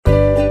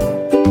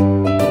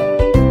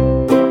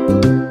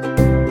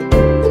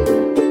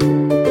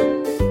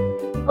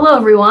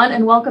everyone,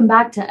 and welcome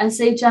back to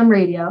SHM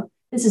Radio.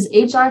 This is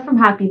HR from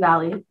Happy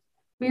Valley.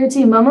 We are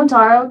Team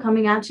Momotaro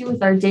coming at you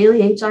with our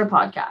daily HR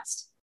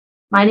podcast.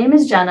 My name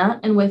is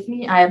Jenna, and with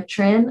me I have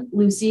Trinh,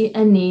 Lucy,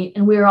 and Nee,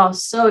 and we are all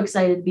so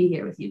excited to be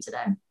here with you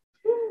today.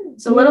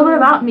 So a little bit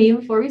about me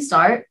before we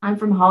start. I'm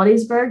from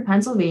Hollidaysburg,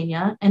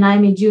 Pennsylvania, and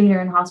I'm a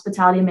junior in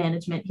hospitality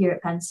management here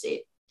at Penn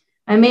State.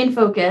 My main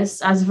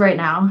focus, as of right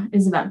now,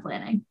 is event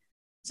planning.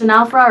 So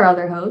now for our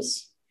other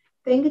hosts.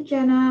 Thank you,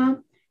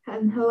 Jenna.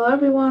 And hello,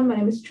 everyone. My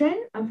name is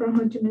Trinh. I'm from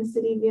Ho Chi Minh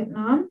City,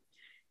 Vietnam.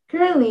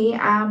 Currently,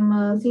 I'm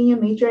a senior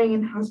majoring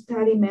in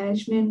hospitality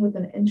management with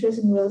an interest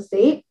in real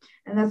estate.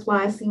 And that's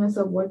why I see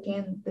myself working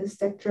in this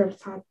sector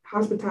of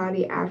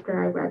hospitality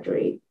after I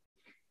graduate.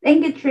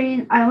 Thank you,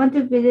 Trinh. I want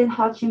to visit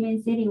Ho Chi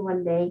Minh City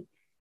one day.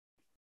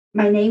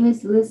 My name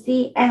is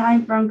Lucy, and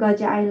I'm from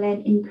Goja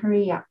Island in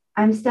Korea.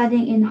 I'm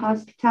studying in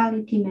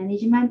hospitality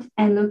management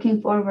and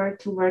looking forward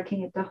to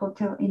working at the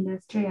hotel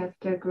industry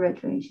after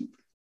graduation.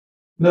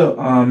 Hello,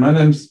 my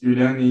name is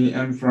Yuliang.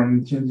 I'm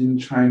from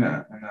Tianjin,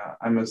 China, and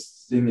I'm a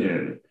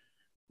senior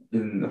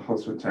in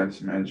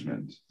hospitality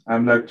management.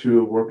 I'd like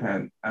to work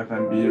at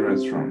F&B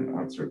restaurant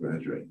after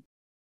graduating.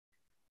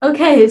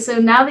 Okay, so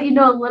now that you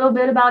know a little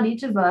bit about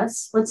each of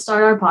us, let's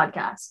start our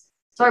podcast.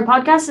 So our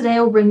podcast today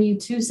will bring you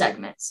two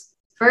segments.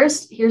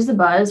 First, here's the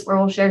buzz, where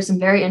we'll share some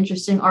very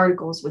interesting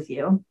articles with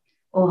you.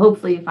 Well,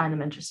 hopefully you find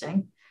them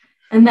interesting.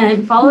 And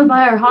then followed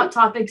by our hot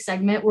topic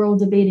segment, where we'll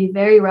debate a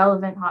very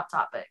relevant hot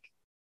topic.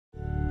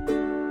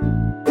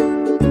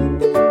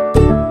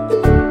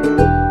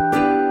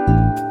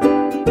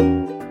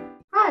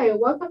 Hi,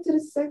 welcome to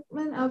the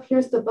segment of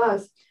Here's the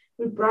Buzz.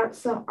 We brought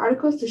some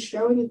articles to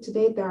share with you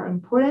today that are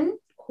important,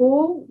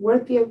 cool,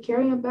 worthy of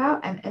caring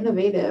about, and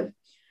innovative.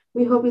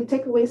 We hope you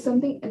take away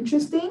something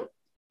interesting.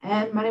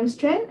 And my name is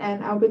Trinh,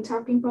 and I'll be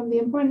talking from the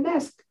important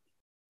desk.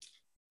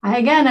 Hi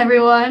again,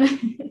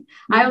 everyone.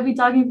 I will be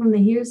talking from the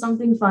Here's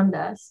Something Fun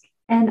desk.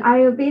 And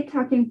I will be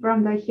talking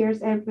from the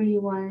Here's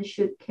Everyone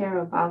Should Care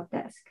About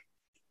desk.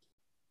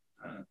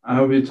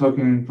 I'll be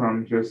talking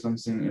from Here's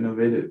Something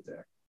Innovative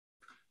desk.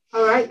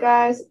 All right,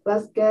 guys,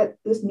 let's get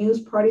this news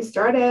party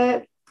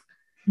started.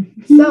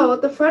 So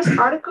the first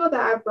article that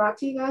I brought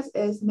to you guys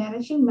is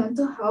Managing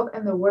Mental Health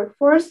in the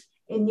Workforce,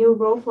 a New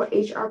Role for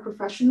HR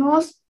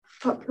Professionals,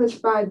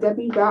 published by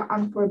Debbie Dot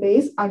on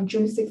Forbes on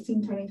June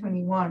 16,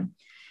 2021.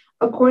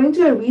 According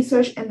to a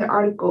research in the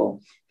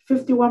article,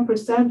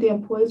 51% of the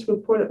employees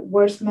reported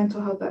worse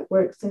mental health at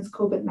work since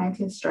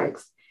COVID-19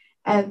 strikes.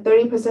 And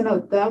 30%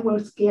 of them were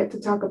scared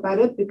to talk about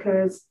it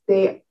because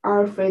they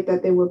are afraid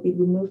that they will be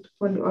removed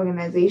from the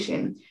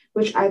organization,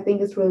 which I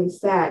think is really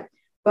sad.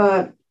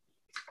 But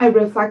it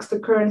reflects the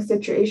current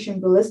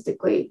situation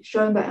realistically,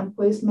 showing that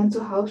employees'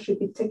 mental health should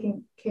be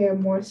taken care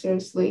more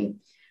seriously,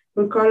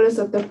 regardless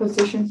of their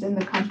positions in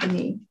the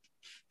company.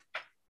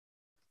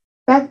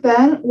 Back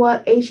then,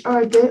 what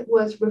HR did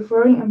was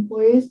referring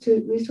employees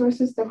to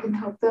resources that can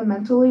help them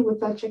mentally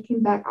without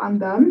checking back on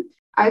them.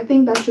 I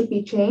think that should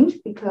be changed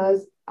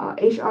because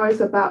HR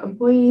is about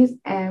employees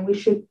and we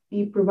should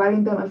be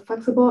providing them a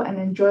flexible and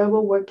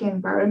enjoyable working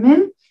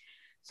environment.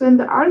 So in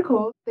the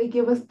article, they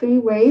give us 3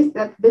 ways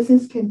that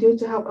business can do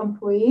to help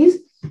employees.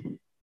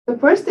 The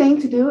first thing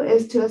to do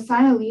is to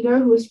assign a leader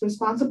who is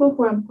responsible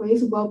for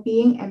employees'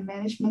 well-being and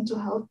manage mental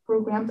health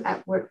programs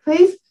at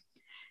workplace.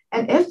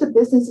 And if the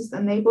business is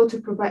unable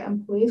to provide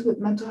employees with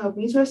mental health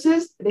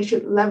resources, they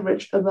should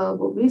leverage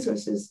available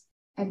resources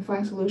and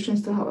find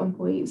solutions to help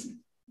employees.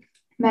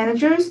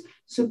 Managers,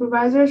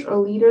 supervisors, or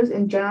leaders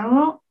in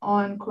general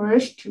are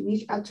encouraged to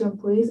reach out to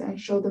employees and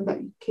show them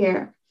that you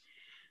care.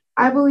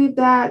 I believe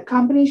that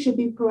companies should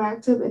be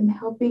proactive in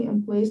helping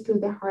employees through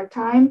their hard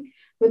time.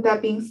 With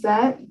that being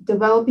said,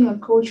 developing a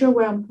culture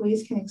where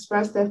employees can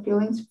express their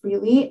feelings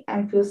freely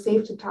and feel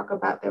safe to talk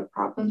about their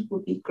problems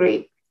would be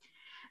great.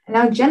 And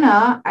now,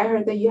 Jenna, I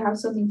heard that you have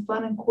something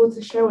fun and cool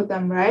to share with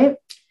them, right?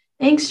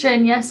 Thanks,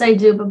 Trinh. Yes, I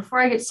do. But before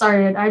I get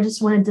started, I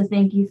just wanted to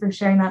thank you for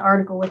sharing that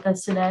article with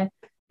us today,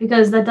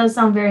 because that does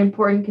sound very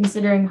important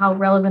considering how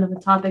relevant of a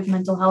topic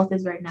mental health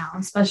is right now,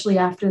 especially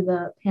after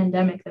the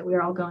pandemic that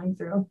we're all going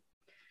through.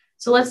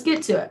 So let's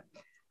get to it.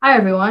 Hi,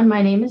 everyone.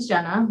 My name is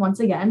Jenna, once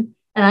again,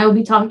 and I will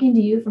be talking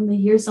to you from the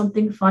Here's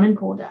Something Fun and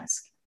Cool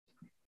desk.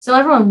 So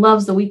everyone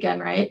loves the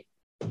weekend, right?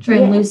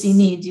 Trinh, yes. Lucy,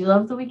 Nee, do you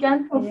love the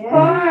weekend? Of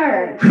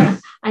course.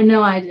 I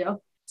know I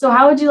do. So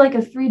how would you like a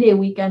 3-day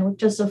weekend with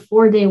just a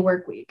 4-day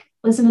work week?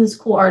 Listen to this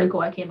cool article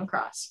I came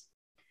across.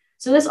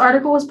 So this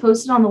article was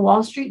posted on the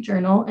Wall Street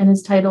Journal and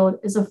is titled,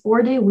 Is a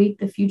 4-Day Week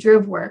the Future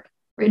of Work?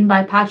 Written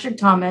by Patrick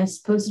Thomas,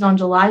 posted on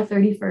July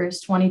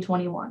 31st,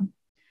 2021.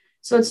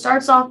 So it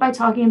starts off by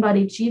talking about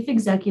a chief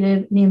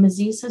executive named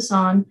Aziz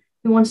Hassan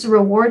who wants to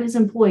reward his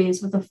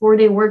employees with a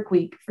 4-day work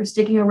week for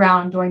sticking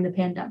around during the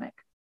pandemic.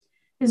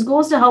 His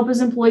goal is to help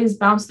his employees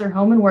bounce their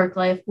home and work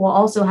life while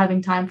also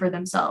having time for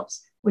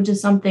themselves, which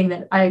is something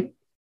that I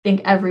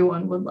think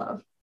everyone would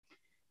love.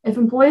 If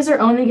employees are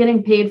only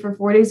getting paid for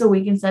 4 days a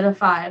week instead of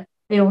 5,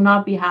 they will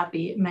not be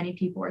happy, many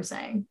people are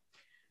saying.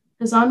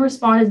 Hassan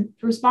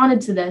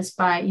responded to this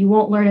by, "You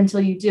won't learn until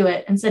you do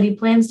it," and said he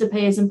plans to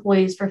pay his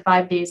employees for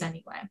 5 days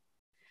anyway.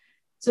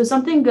 So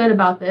something good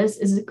about this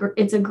is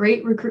it's a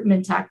great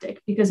recruitment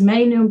tactic because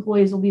many new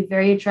employees will be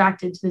very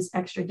attracted to this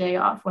extra day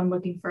off when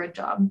looking for a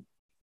job.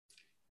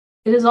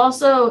 It is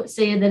also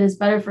stated that it's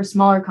better for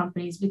smaller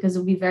companies because it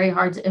will be very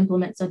hard to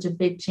implement such a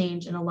big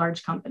change in a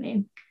large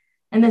company.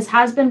 And this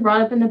has been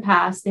brought up in the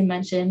past, they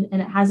mentioned, and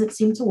it hasn't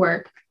seemed to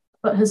work,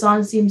 but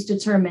Hassan seems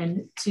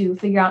determined to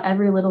figure out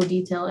every little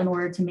detail in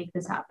order to make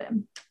this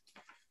happen.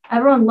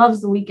 Everyone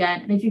loves the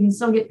weekend, and if you can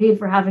still get paid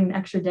for having an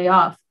extra day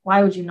off,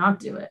 why would you not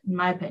do it, in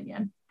my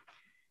opinion?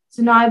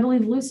 So now I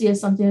believe Lucy has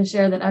something to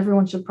share that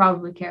everyone should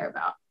probably care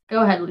about.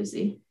 Go ahead,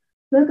 Lucy.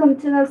 Welcome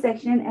to the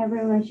section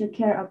everyone should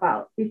care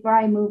about. Before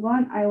I move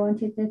on, I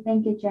wanted to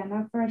thank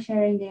Jenna for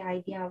sharing the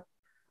idea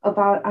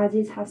about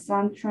Aziz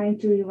Hassan trying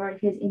to reward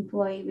his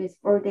employee with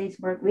 4 days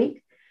work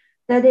week.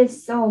 That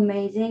is so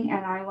amazing,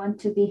 and I want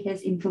to be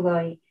his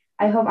employee.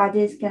 I hope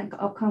Aziz can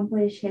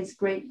accomplish his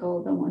great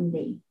goal one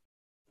day.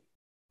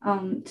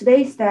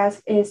 Today's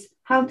task is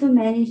how to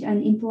manage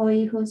an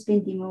employee who's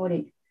been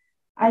demoted.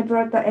 I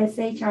brought the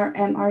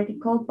SHRM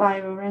article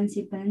by Roran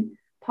Sipan,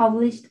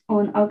 published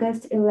on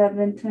August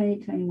 11,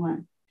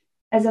 2021.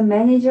 As a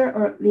manager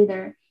or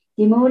leader,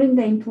 demoting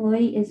the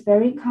employee is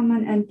very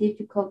common and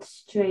difficult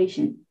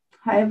situation.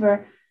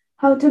 However,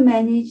 how to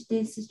manage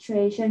this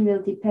situation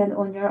will depend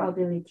on your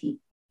ability.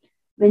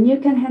 When you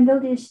can handle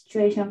this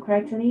situation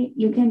correctly,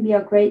 you can be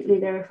a great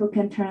leader who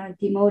can turn a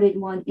demoted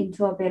one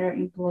into a better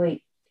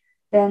employee.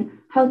 Then,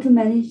 how to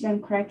manage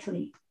them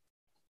correctly?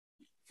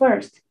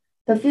 First,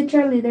 the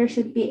future leader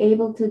should be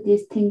able to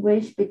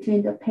distinguish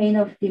between the pain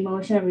of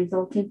demotion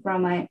resulting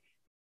from a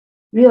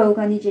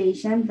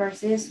reorganization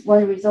versus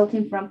one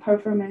resulting from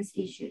performance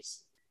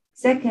issues.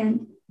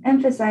 Second,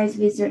 emphasize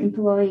with your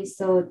employees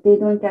so they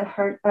don't get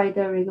hurt by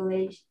the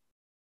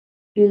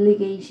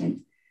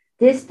relegation.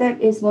 This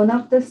step is one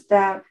of the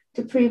steps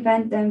to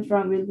prevent them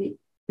from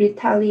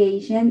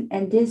retaliation,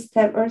 and this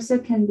step also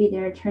can be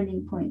their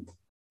turning point.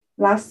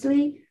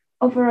 Lastly,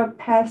 offer a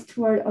path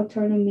toward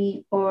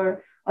autonomy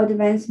or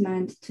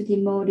advancement to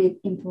demoted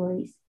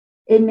employees.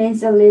 It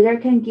means a leader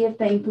can give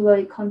the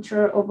employee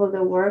control over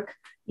the work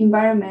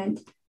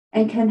environment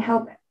and can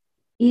help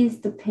ease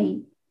the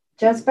pain.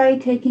 Just by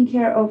taking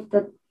care of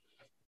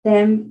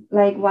them,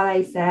 like what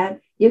I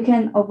said, you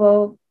can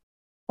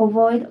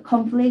avoid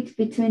conflict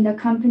between the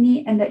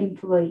company and the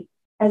employee,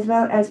 as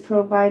well as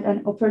provide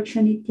an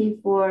opportunity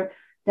for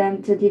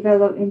them to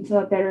develop into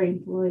a better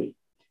employee.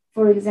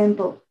 For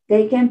example,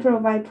 they can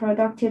provide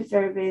productive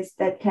service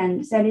that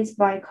can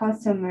satisfy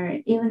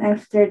customers even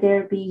after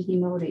they're being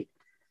demoted.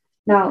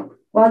 Now,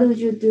 what would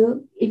you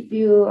do if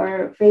you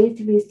are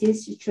faced with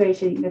this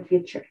situation in the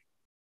future?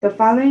 The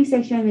following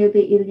section will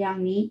be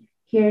Yuliang.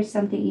 Here's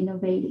something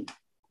innovative.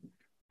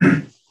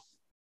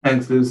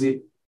 Thanks,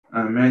 Lucy.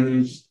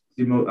 Manage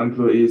remote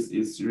employees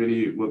is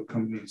really what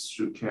companies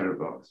should care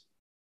about.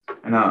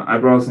 And I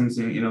brought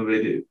something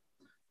innovative.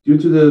 Due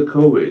to the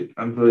COVID,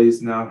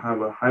 employees now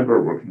have a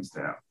hybrid working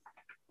style.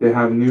 They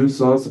have new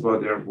thoughts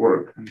about their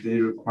work and they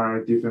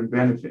require different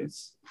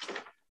benefits.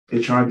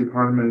 HR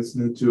departments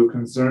need to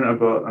concern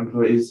about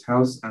employees'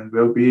 health and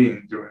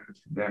well-being during the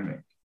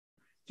pandemic.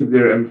 Keep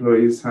their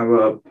employees have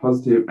a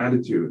positive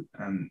attitude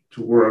and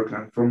to work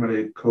and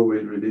formulate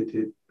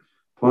COVID-related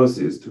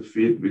policies to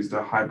fit with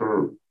the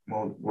hybrid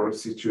mode work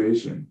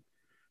situation.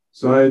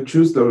 So I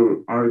choose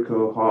the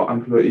article How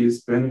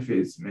Employees'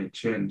 Benefits May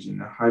Change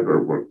in a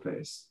Hybrid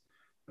Workplace.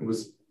 It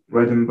was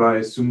written by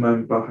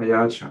Suman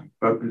Bahayacha,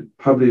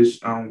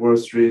 published on Wall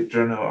Street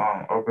Journal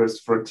on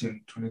August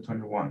 14,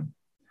 2021.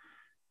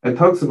 It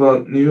talks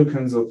about new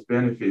kinds of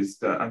benefits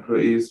that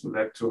employees would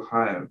like to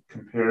have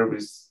compared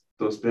with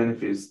those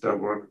benefits that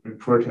were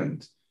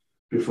important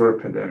before the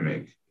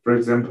pandemic. For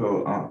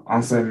example,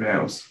 on-site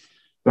meals.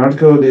 The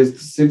article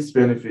lists 6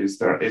 benefits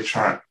that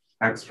HR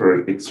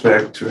experts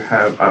expect to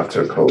have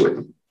after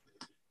COVID.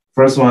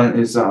 First one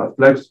is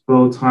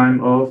flexible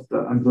time off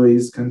that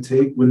employees can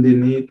take when they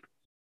need,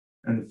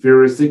 and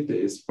fewer sick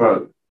days,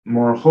 but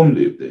more home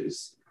leave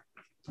days.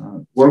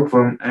 Work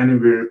from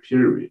anywhere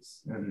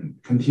periods, and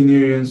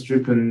continuing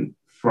stipend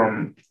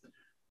from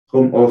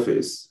home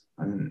office,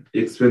 and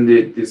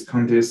expanded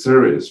discounted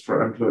service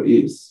for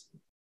employees.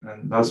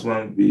 And last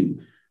one would be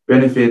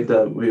benefit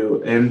that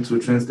will aim to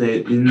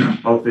translate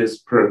in-office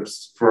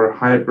perks for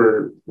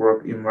hybrid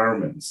work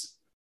environments.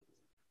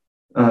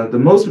 The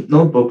most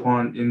notable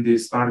point in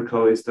this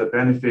article is the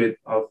benefit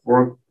of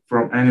work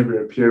from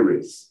anywhere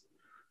periods.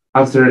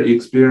 After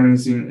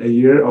experiencing a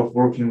year of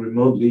working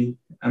remotely,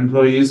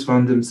 employees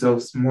found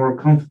themselves more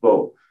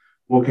comfortable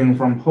working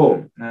from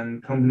home,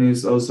 and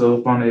companies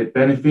also found it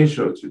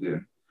beneficial to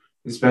them,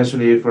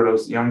 especially for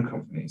those young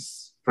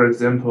companies. For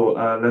example,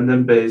 a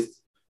London-based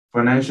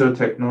financial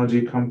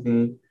technology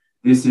company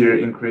this year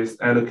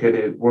increased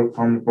allocated work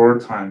from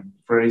abroad time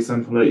for its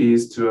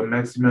employees to a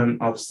maximum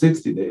of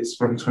 60 days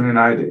from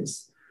 29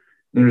 days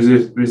in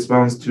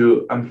response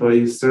to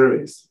employee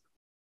surveys.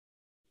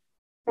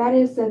 That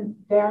is a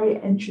very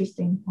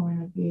interesting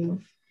point of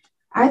view.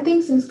 I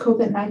think since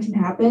COVID-19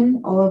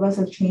 happened, all of us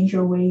have changed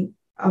our way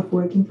of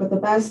working for the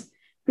best.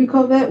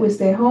 Pre-COVID, we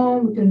stay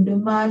home, we couldn't do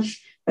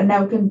much, but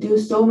now we can do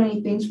so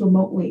many things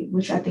remotely,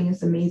 which I think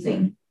is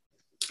amazing.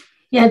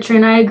 Yeah,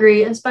 Trinh, I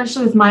agree,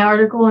 especially with my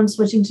article on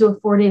switching to a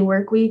 4-day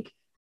work week.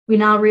 We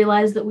now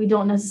realize that we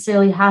don't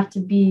necessarily have to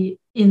be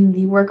in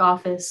the work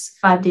office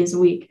 5 days a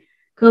week.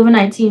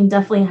 COVID-19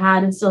 definitely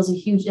had and still has a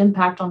huge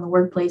impact on the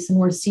workplace, and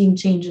we're seeing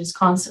changes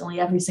constantly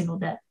every single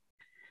day.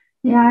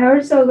 Yeah, I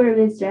also agree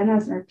with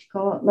Jenna's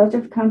article. Lots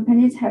of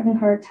companies have a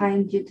hard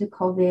time due to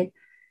COVID.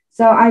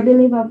 So I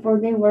believe a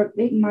 4-day work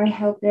week might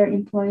help their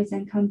employees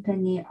and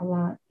company a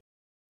lot.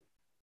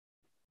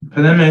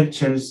 Pandemic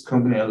changed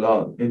company a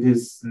lot. It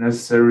is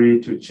necessary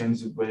to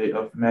change the way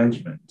of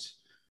management.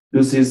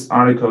 Lucy's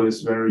article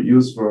is very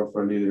useful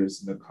for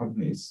leaders in the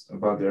companies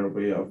about their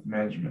way of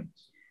management.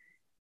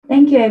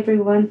 Thank you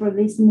everyone for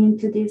listening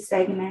to this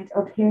segment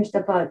of Here's the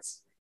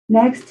Buzz.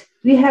 Next,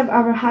 we have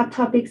our hot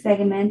topic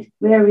segment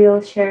where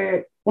we'll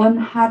share one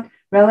hot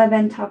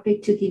relevant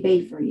topic to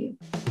debate for you.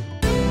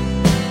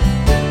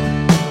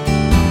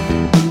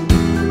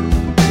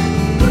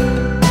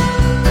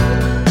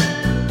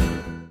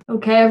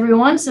 Okay,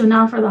 everyone. So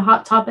now for the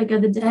hot topic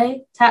of the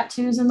day,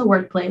 tattoos in the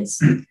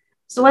workplace.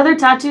 So whether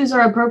tattoos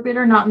are appropriate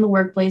or not in the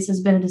workplace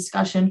has been a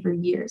discussion for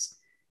years,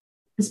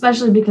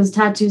 especially because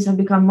tattoos have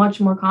become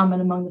much more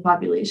common among the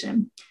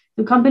population.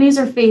 The companies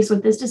are faced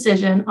with this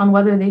decision on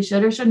whether they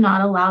should or should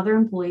not allow their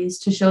employees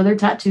to show their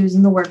tattoos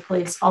in the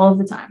workplace all of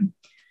the time.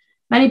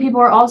 Many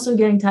people are also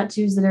getting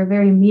tattoos that are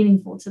very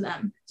meaningful to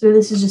them. So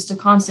this is just a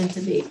constant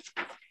debate.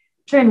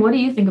 Trinh, what do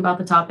you think about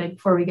the topic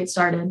before we get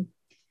started?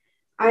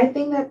 I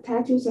think that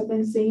tattoos have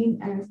been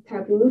seen as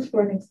taboos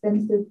for an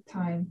extensive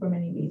time for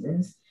many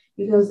reasons.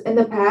 Because in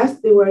the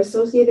past, they were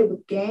associated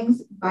with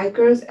gangs,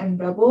 bikers, and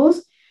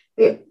rebels.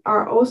 They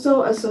are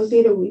also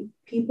associated with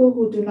people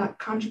who do not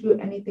contribute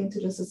anything to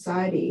the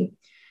society.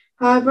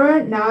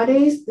 However,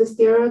 nowadays, the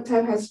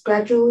stereotype has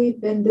gradually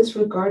been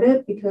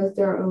disregarded because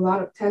there are a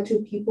lot of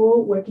tattooed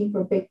people working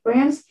for big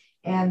brands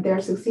and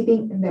they're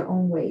succeeding in their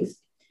own ways.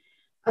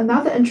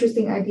 Another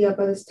interesting idea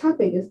about this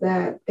topic is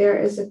that there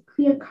is a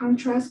clear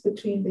contrast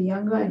between the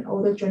younger and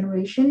older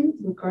generation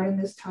regarding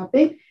this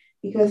topic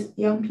because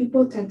young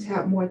people tend to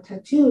have more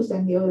tattoos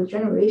than the older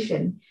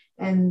generation,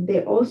 and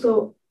they're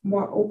also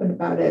more open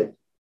about it.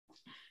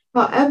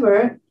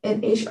 However, in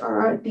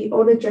HR, the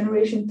older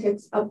generation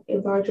takes up a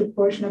larger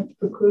portion of the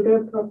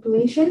recruiter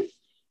population.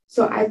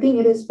 So I think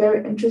it is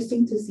very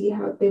interesting to see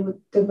how they would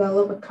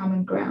develop a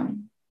common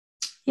ground.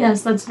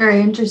 Yes, that's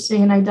very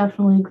interesting, and I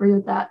definitely agree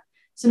with that.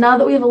 So now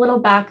that we have a little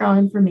background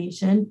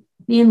information,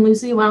 me and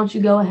Lucy, why don't you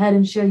go ahead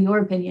and share your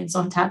opinions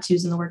on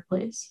tattoos in the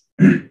workplace?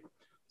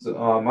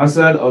 So my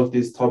side of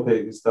this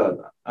topic is that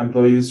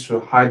employees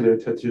should hide their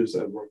tattoos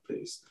at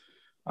workplace.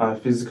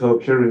 Physical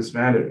appearance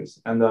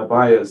matters, and the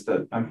bias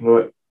that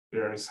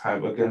employers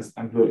have against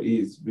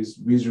employees with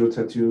visual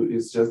tattoo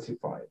is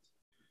justified.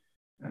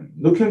 And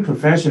looking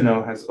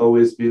professional has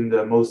always been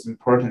the most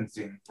important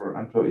thing for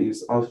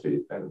employees'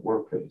 outfit at the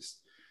workplace,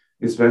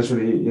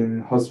 especially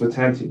in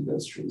hospitality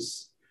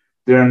industries.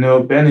 There are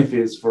no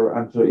benefits for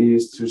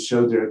employees to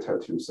show their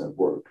tattoos at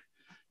work.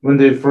 When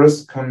they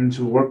first come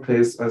to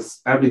workplace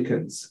as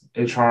applicants,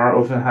 HR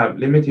often have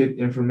limited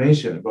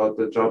information about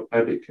the job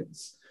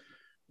applicants,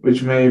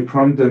 which may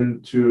prompt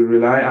them to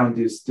rely on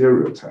these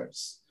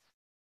stereotypes.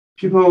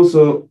 People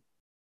also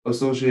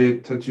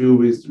associate tattoo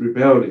with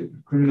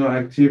rebellion, criminal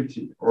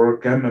activity, or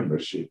gang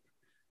membership.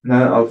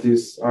 None of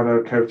these are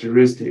the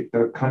characteristics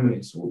that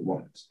companies would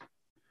want.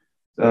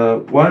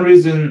 One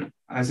reason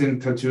I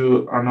think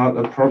tattoos are not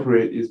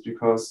appropriate is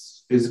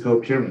because physical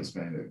appearance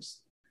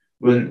matters.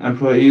 When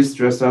employees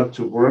dress up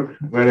to work,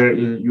 whether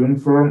in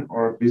uniform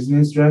or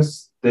business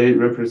dress, they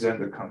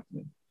represent the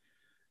company.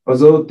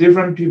 Although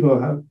different people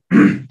have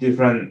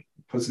different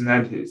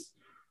personalities,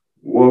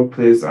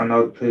 workplaces are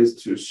not a place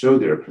to show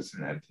their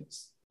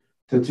personalities.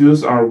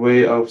 Tattoos are a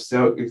way of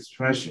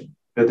self-expression,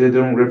 but they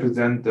don't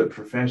represent the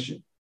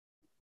profession.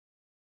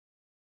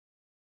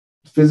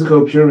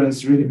 Physical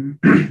appearance really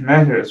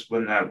matters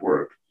when at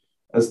work.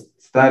 A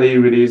study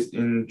released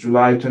in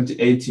July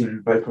 2018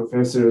 by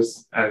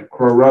professors at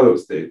Colorado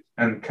State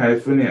and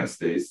California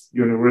State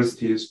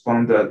universities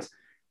found that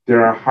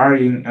there are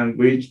hiring and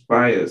wage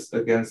bias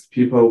against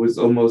people with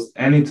almost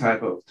any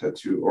type of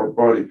tattoo or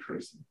body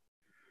piercing.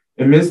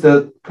 It means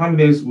that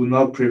companies would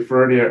not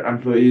prefer their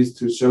employees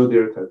to show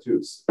their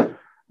tattoos.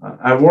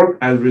 I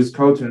worked at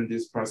Ritz-Carlton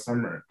this past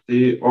summer.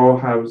 They all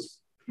have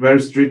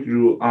very strict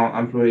rule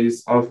on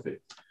employees'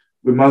 outfit.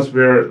 We must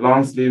wear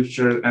long sleeve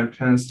shirts and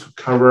pants to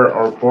cover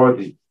our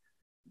body,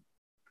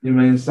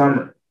 even in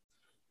summer.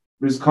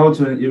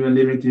 Ritz-Carlton even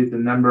limited the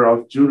number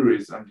of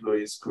jewelries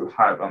employees could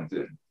have on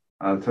them.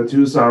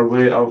 Tattoos are a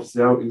way of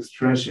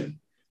self-expression,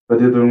 but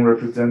they don't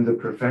represent the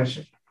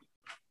profession.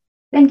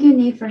 Thank you,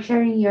 Nick, for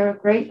sharing your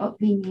great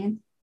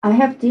opinion. I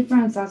have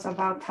different thoughts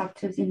about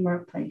tattoos in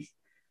workplace.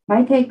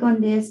 My take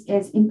on this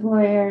is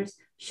employers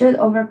should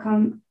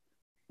overcome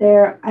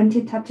their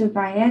anti-tattoo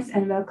bias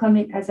and welcome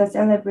it as a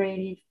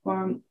celebrated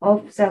form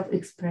of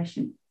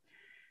self-expression.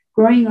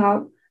 Growing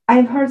up,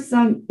 I've heard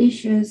some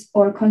issues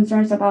or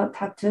concerns about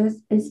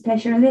tattoos,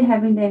 especially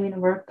having them in a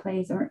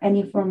workplace or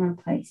any formal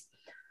place.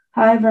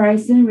 However, I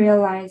soon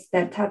realized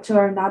that tattoos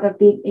are not a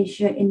big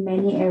issue in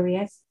many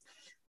areas.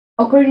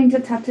 According to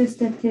tattoo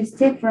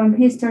statistic from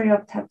History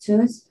of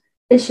Tattoos,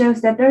 it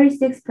shows that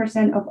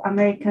 36% of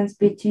Americans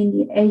between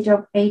the age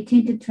of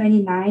 18 to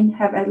 29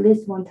 have at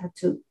least one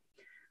tattoo.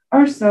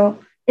 Also,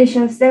 it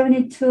shows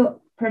 72%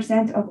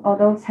 of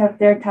adults have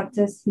their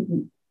tattoos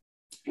hidden.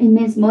 It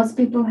means most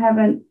people have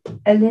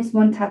at least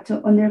one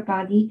tattoo on their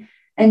body,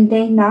 and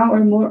they now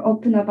are more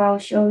open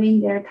about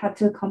showing their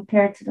tattoo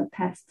compared to the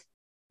past.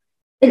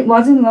 It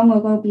wasn't long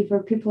ago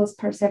before people's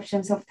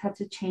perceptions of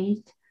tattoo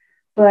changed,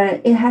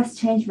 but it has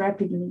changed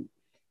rapidly.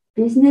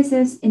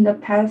 Businesses in the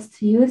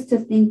past used to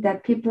think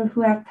that people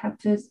who have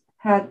tattoos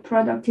had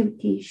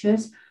productivity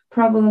issues,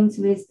 problems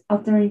with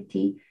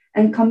authority,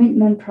 and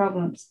commitment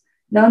problems.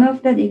 None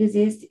of that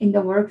exists in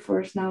the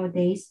workforce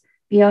nowadays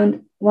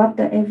beyond what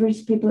the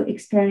average people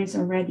experience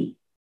already.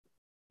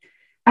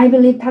 I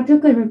believe tattoo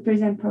could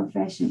represent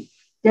profession.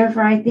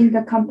 Therefore, I think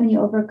the company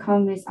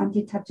overcome with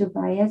anti-tattoo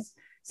bias,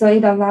 so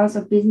it allows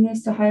a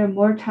business to hire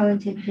more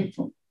talented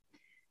people.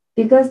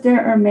 Because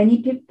there are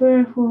many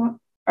people who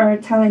are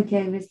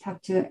talented with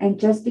tattoo, and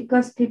just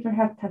because people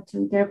have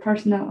tattoo, their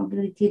personal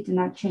ability do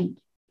not change.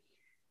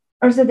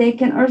 Also, they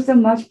can also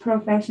much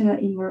professional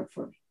in work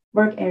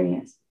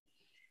areas.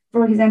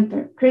 For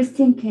example,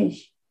 Christine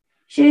Kish.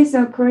 She is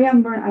a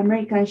Korean-born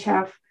American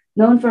chef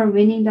known for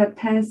winning the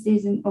 10th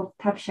season of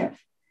Top Chef.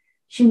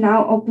 She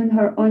now opened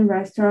her own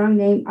restaurant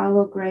named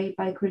Aloe Gray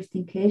by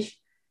Christine Kish,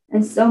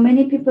 and so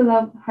many people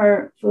love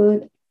her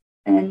food,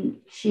 and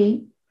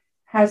she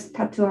has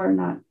tattoo or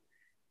not.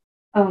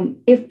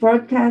 If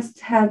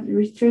broadcasts had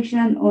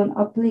restriction on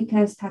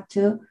applicants'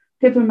 tattoo,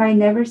 people might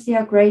never see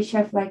a great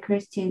chef like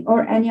Christine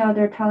or any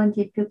other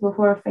talented people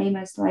who are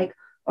famous like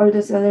all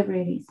the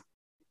celebrities.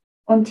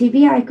 On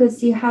TV, I could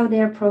see how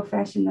they are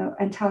professional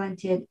and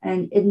talented,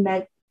 and it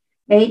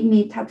made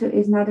me tattoo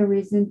is not a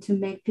reason to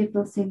make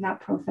people seem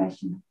not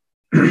professional.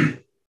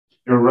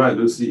 You're right,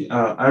 Lucy.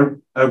 I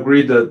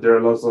agree that there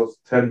are lots of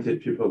talented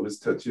people with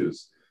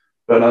tattoos.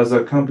 But as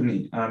a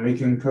company,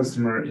 making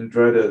customer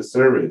enjoy the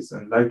service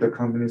and like the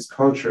company's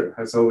culture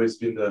has always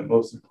been the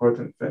most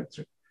important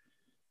factor.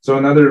 So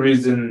another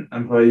reason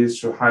employees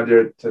should hide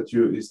their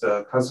tattoo is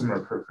the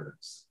customer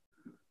preference.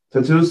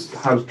 Tattoos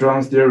have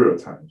strong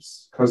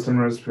stereotypes.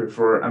 Customers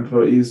prefer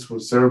employees who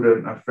serve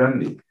them are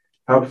friendly,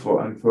 helpful,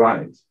 and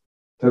polite.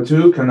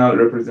 Tattoo cannot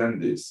represent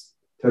this.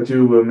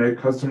 Tattoo will make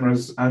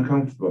customers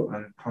uncomfortable,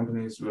 and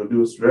companies will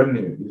lose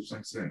revenue if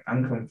something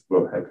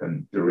uncomfortable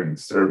happens during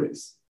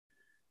service.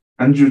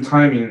 Andrew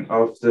Timing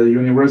of the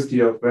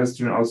University of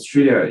Western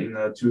Australia in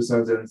a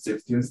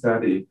 2016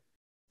 study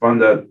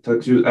found that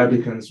tattoo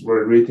applicants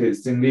were rated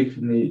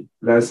significantly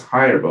less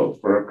hireable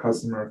for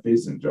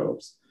customer-facing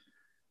jobs.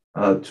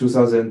 A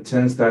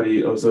 2010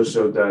 study also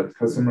showed that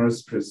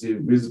customers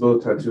perceive visible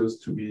tattoos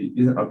to be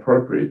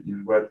inappropriate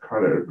in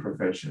white-collar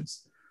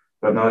professions,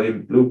 but not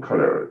in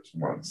blue-collar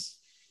ones.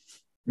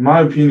 In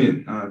my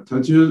opinion,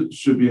 tattoos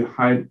should be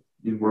hidden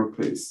in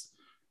workplace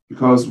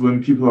because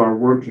when people are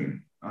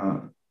working,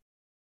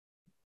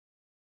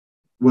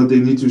 what they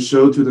need to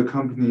show to the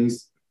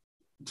companies,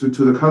 to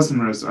the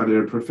customers are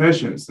their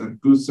professions and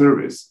good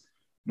service,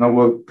 not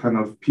what kind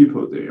of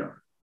people they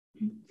are.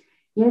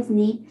 Yes,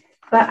 Ni.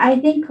 But I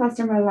think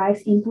customer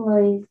likes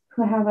employees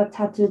who have a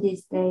tattoo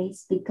these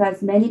days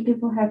because many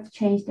people have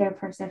changed their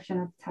perception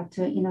of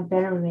tattoo in a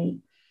better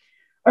way.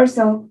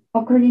 Also,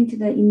 according to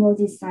the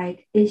emoji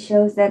site, it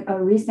shows that a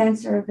recent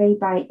survey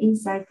by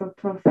Insight for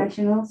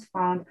Professionals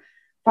found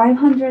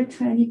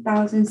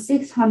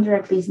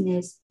 520,600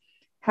 businesses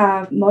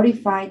have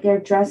modified their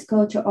dress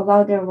code to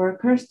allow their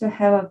workers to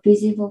have a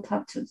visible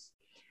tattoos.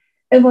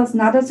 It was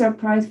not a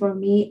surprise for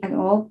me at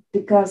all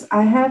because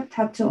I have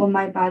tattoo on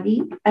my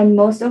body and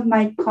most of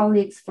my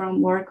colleagues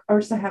from work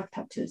also have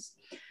tattoos.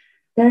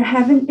 There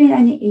haven't been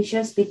any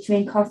issues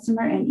between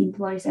customer and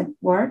employees at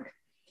work.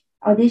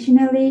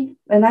 Additionally,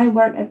 when I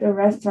worked at the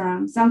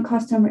restaurant, some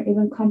customer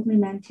even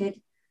complimented,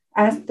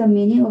 asked the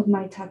meaning of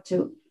my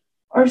tattoo.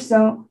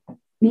 Also,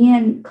 me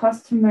and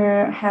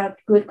customer had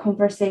good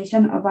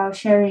conversation about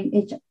sharing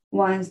each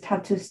one's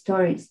tattoo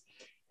stories.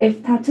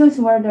 If tattoos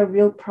were the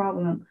real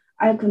problem,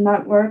 I could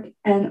not work,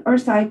 and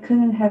also I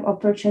couldn't have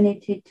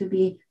opportunity to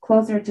be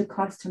closer to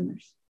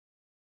customers.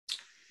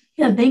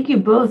 Yeah, thank you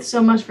both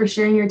so much for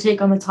sharing your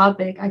take on the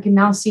topic. I can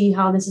now see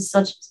how this is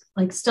such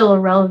still a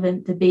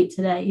relevant debate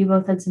today. You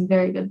both had some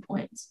very good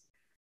points.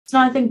 So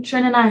now I think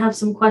Trinh and I have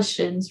some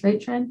questions, right,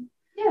 Trinh?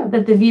 Yeah.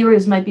 That the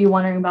viewers might be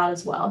wondering about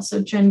as well.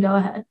 So Trinh, go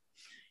ahead.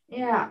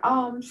 Yeah.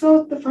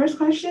 So the first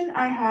question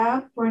I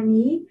have for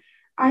me,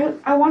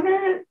 I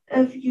wonder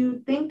if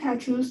you think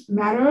tattoos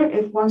matter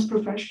if one's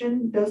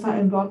profession does not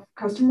involve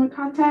customer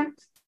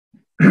contact.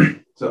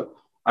 So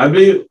I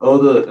believe all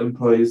the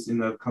employees in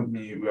the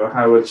company will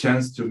have a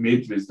chance to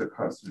meet with the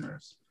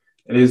customers.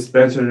 It is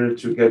better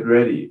to get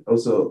ready.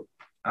 Also,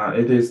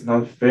 it is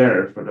not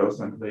fair for those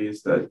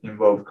employees that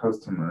involve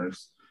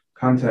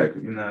contact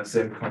in the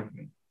same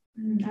company.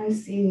 I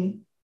see.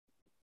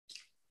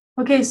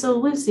 Okay, so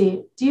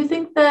Lucy, do you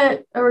think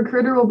that a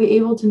recruiter will be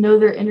able to know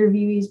their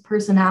interviewee's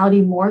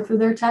personality more through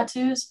their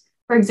tattoos?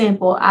 For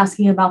example,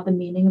 asking about the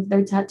meaning of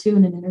their tattoo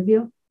in an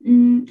interview?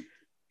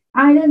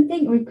 I don't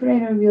think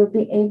recruiter will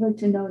be able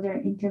to know their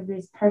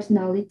interviewee's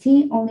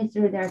personality only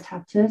through their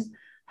tattoos.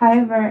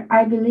 However,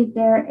 I believe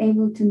they're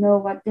able to know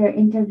what their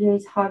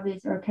interviewee's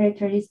hobbies or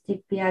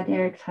characteristics via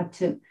their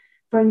tattoo.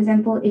 For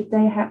example, if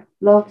they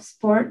love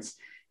sports,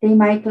 they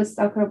might put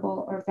soccer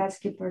ball or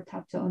basketball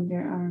tattoo on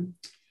their arm.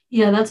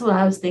 Yeah, that's what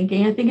I was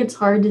thinking. I think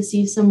it's hard to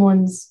see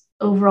someone's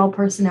overall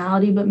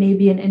personality, but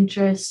maybe an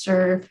interest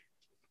or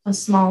a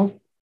small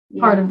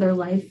part of their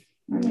life.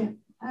 Yeah,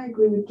 I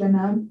agree with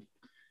Jenna.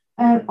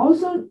 And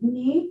also,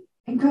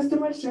 in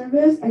customer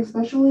service,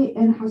 especially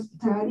in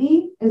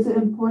hospitality, it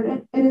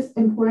is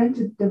important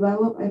to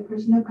develop a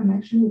personal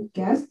connection with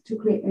guests to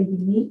create a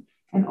unique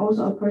and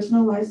also a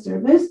personalized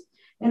service.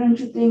 And don't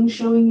you think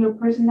showing your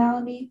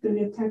personality through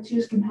your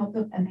tattoos can help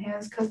them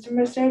enhance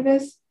customer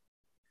service?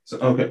 So,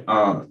 okay,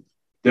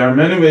 there are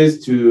many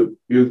ways to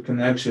build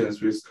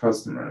connections with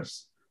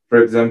customers.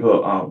 For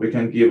example, we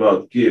can give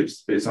out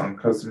gifts based on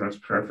customers'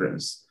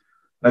 preference.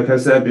 Like I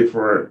said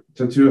before,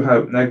 tattoos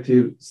have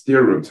negative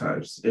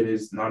stereotypes. It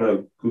is not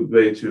a good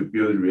way to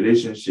build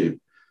relationship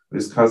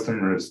with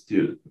customers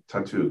through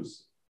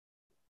tattoos.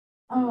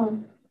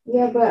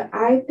 Yeah, but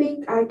I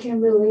think I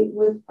can relate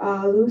with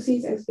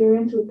Lucy's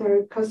experience with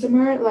her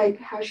customer, like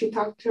how she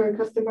talked to her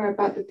customer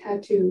about the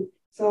tattoo.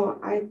 So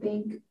I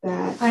think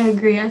that I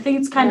agree. I think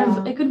it's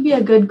it could be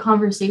a good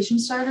conversation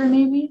starter,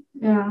 maybe.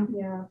 Yeah.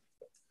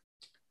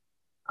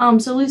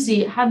 So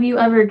Lucy, have you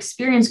ever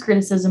experienced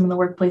criticism in the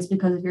workplace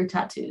because of your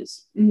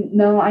tattoos?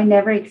 No, I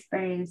never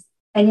experienced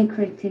any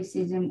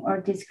criticism or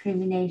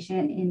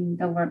discrimination in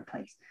the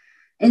workplace.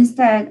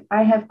 Instead,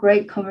 I have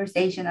great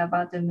conversation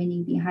about the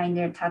meaning behind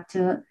their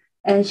tattoo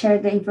and share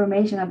the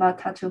information about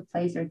tattoo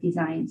place or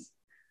designs.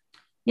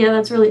 Yeah,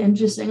 that's really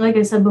interesting. Like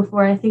I said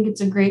before, I think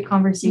it's a great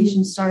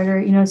conversation starter,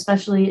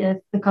 especially if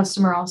the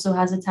customer also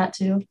has a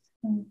tattoo.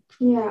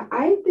 Yeah,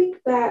 I think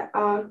that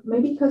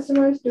maybe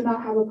customers do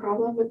not have a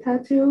problem with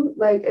tattoo,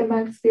 like in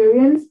my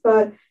experience,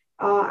 but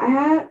I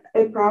had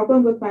a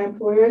problem with my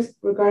employers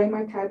regarding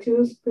my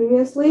tattoos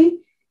previously,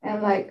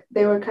 and like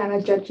they were kind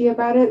of judgy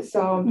about it.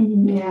 So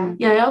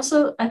yeah,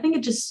 I think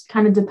it just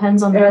kind of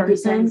depends on the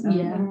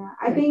person.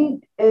 I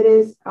think it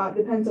is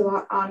depends a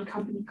lot on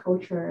company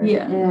culture.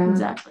 Yeah,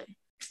 exactly.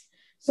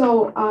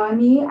 So I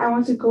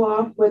want to go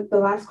off with the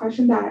last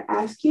question that I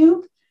asked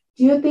you.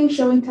 Do you think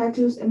showing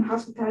tattoos in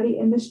hospitality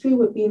industry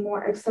would be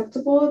more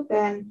acceptable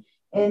than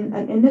in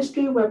an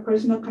industry where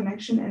personal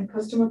connection and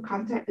customer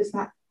contact is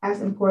not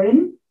as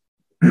important?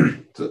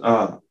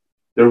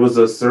 There was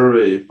a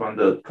survey found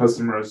that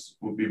customers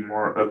would be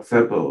more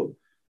acceptable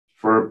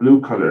for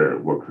blue-collar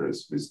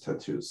workers with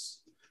tattoos.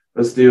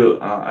 But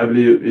still, I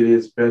believe it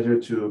is better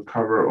to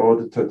cover all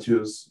the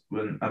tattoos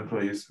when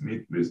employees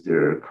meet with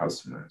their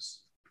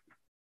customers.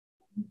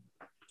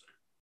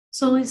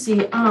 So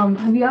Lucy,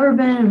 have you ever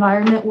been in an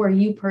environment where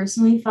you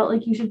personally felt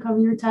like you should cover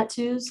your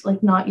tattoos,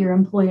 like not your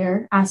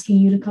employer asking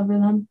you to cover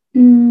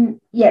them?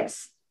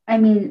 Yes. I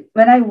mean,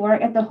 when I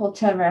work at the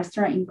hotel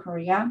restaurant in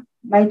Korea,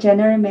 my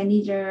general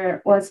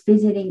manager was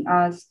visiting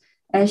us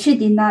and she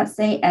did not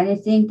say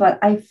anything, but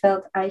I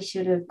felt I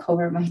should have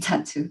covered my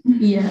tattoo.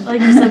 Yeah, like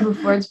you said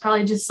before, it's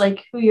probably just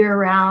like who you're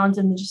around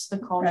and just the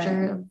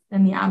culture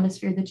and the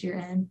atmosphere that you're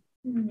in.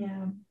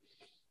 Yeah.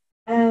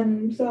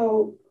 And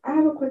so I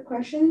have a quick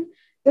question.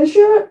 Does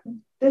your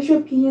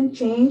opinion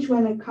change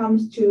when it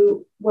comes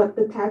to what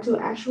the tattoo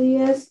actually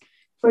is?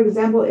 For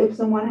example, if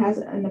someone has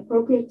an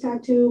appropriate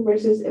tattoo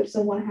versus if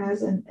someone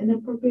has an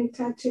inappropriate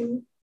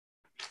tattoo?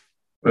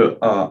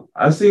 Well,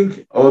 I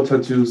think all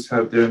tattoos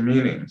have their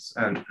meanings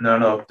and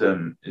none of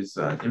them is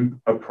an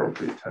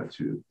inappropriate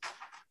tattoo.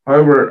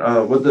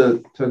 However, what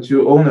the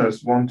tattoo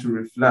owners want to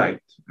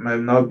reflect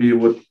might not be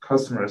what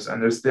customers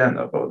understand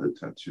about the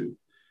tattoo.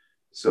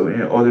 So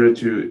in order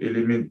to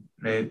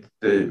eliminate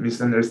the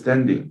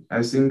misunderstanding,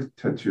 I think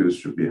tattoos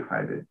should be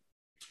hidden.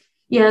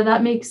 Yeah,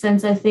 that makes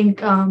sense. I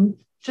think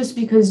just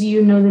because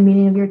you know the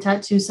meaning of your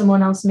tattoo,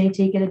 someone else may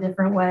take it a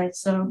different way.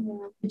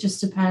 So it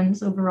just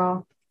depends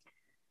overall.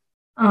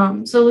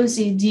 So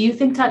Lucy, do you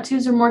think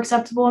tattoos are more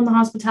acceptable in the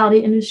hospitality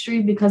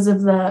industry because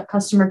of the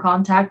customer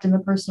contact and the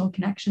personal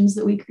connections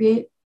that we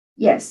create?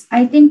 Yes,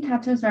 I think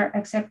tattoos are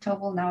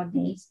acceptable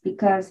nowadays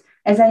because,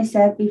 as I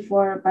said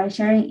before, by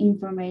sharing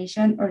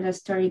information or the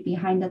story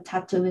behind the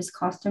tattoo with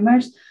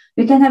customers,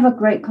 we can have a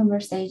great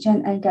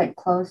conversation and get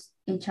close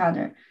to each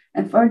other.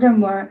 And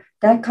furthermore,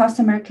 that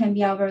customer can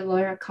be our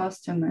loyal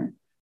customer.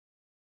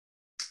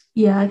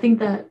 Yeah, I think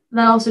that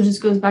also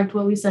just goes back to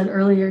what we said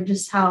earlier,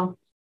 just how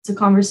it's a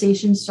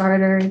conversation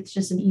starter. It's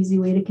just an easy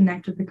way to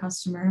connect with the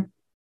customer.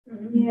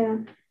 Yeah.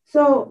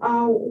 So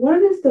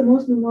what is the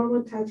most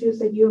memorable tattoos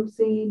that you have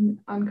seen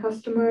on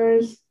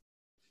customers?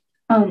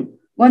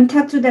 One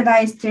tattoo that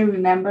I still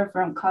remember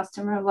from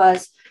customer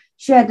was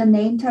she had the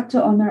name tattoo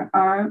on her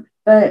arm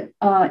But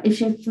if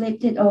she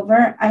flipped it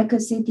over, I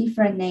could see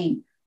different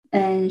name.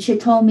 And she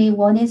told me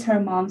one is her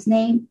mom's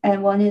name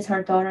and one is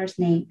her daughter's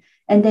name.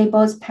 And they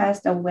both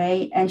passed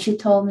away. And she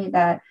told me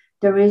that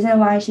the reason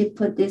why she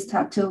put this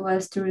tattoo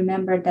was to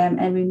remember them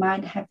and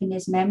remind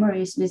happiness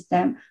memories with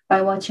them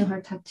by watching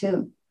her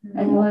tattoo. And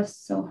it was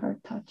so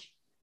heart touching.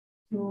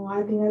 Oh,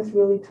 I think that's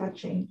really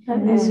touching.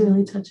 That is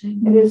really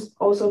touching. It is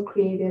also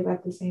creative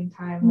at the same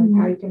time,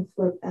 like how you can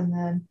flip and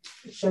then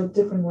show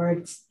different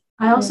words.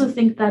 I also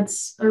think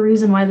that's a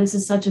reason why this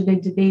is such a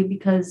big debate,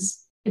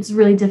 because it's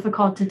really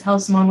difficult to tell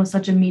someone with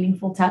such a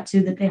meaningful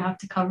tattoo that they have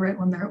to cover it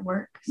when they're at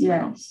work. So.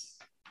 Yes.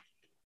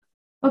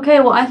 Okay,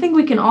 well, I think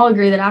we can all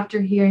agree that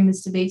after hearing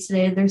this debate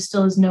today, there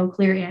still is no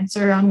clear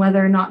answer on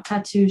whether or not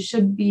tattoos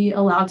should be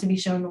allowed to be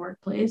shown in the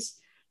workplace.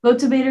 Both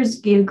debaters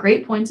gave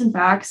great points and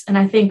facts, and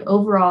I think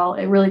overall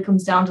it really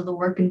comes down to the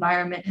work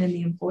environment and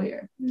the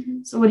employer.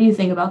 So what do you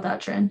think about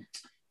that, Trinh?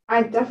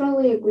 I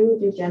definitely agree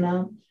with you,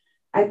 Jenna.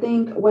 I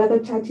think whether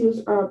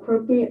tattoos are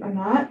appropriate or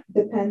not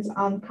depends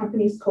on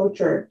company's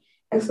culture,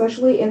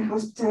 especially in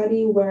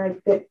hospitality where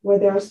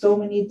there are so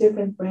many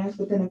different brands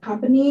within a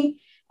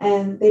company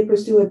and they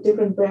pursue a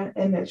different brand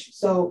image.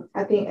 So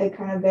I think it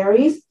kind of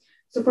varies.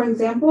 So for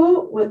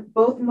example, with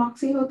both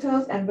Moxie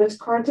Hotels and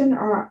Ritz-Carlton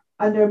are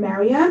under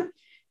Marriott,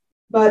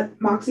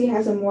 but Moxie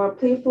has a more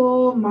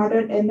playful,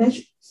 modern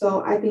image.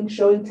 So I think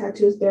showing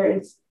tattoos there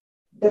is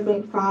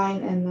definitely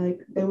fine and like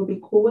they will be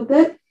cool with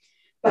it.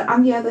 But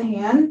on the other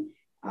hand,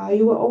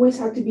 you will always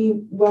have to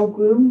be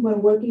well-groomed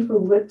when working for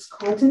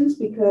Ritz-Carltons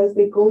because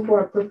they go for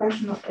a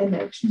professional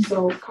image.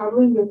 So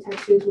covering your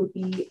tattoos would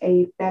be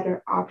a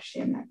better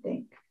option, I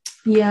think.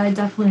 Yeah, I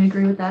definitely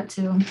agree with that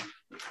too.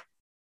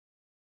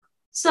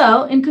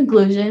 So, in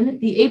conclusion,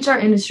 the HR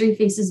industry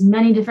faces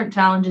many different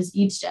challenges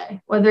each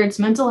day, whether it's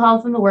mental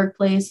health in the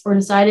workplace or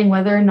deciding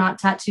whether or not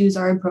tattoos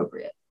are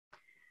appropriate.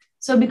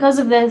 So because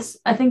of this,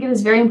 I think it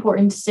is very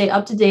important to stay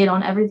up to date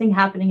on everything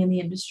happening in the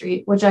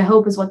industry, which I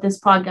hope is what this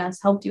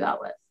podcast helped you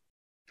out with.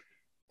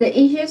 The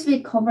issues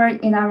we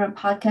covered in our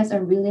podcast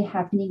are really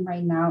happening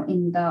right now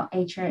in the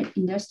HR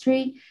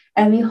industry,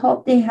 and we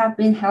hope they have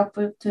been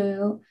helpful to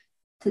you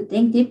to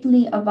think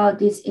deeply about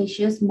these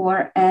issues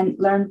more and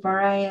learn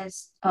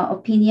various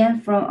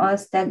opinions from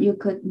us that you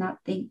could not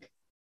think.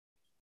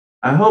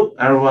 I hope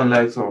everyone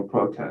likes our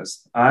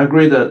podcast. I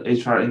agree that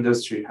HR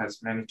industry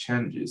has many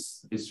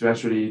challenges,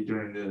 especially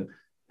during the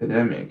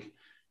pandemic.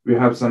 We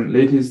have some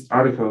latest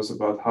articles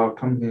about how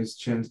companies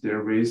change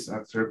their ways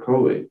after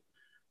COVID.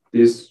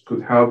 This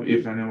could help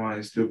if anyone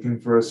is looking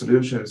for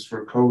solutions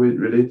for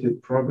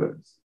COVID-related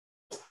problems.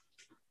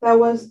 That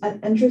was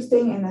an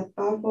interesting and a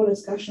thoughtful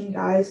discussion,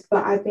 guys,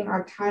 but I think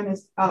our time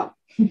is up.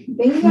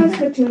 Thank you guys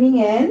for tuning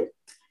in.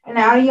 And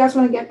now you guys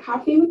want to get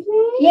coffee with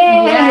me?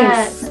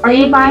 Yes. Are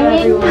you buying?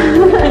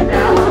 Everyone.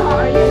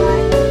 Are you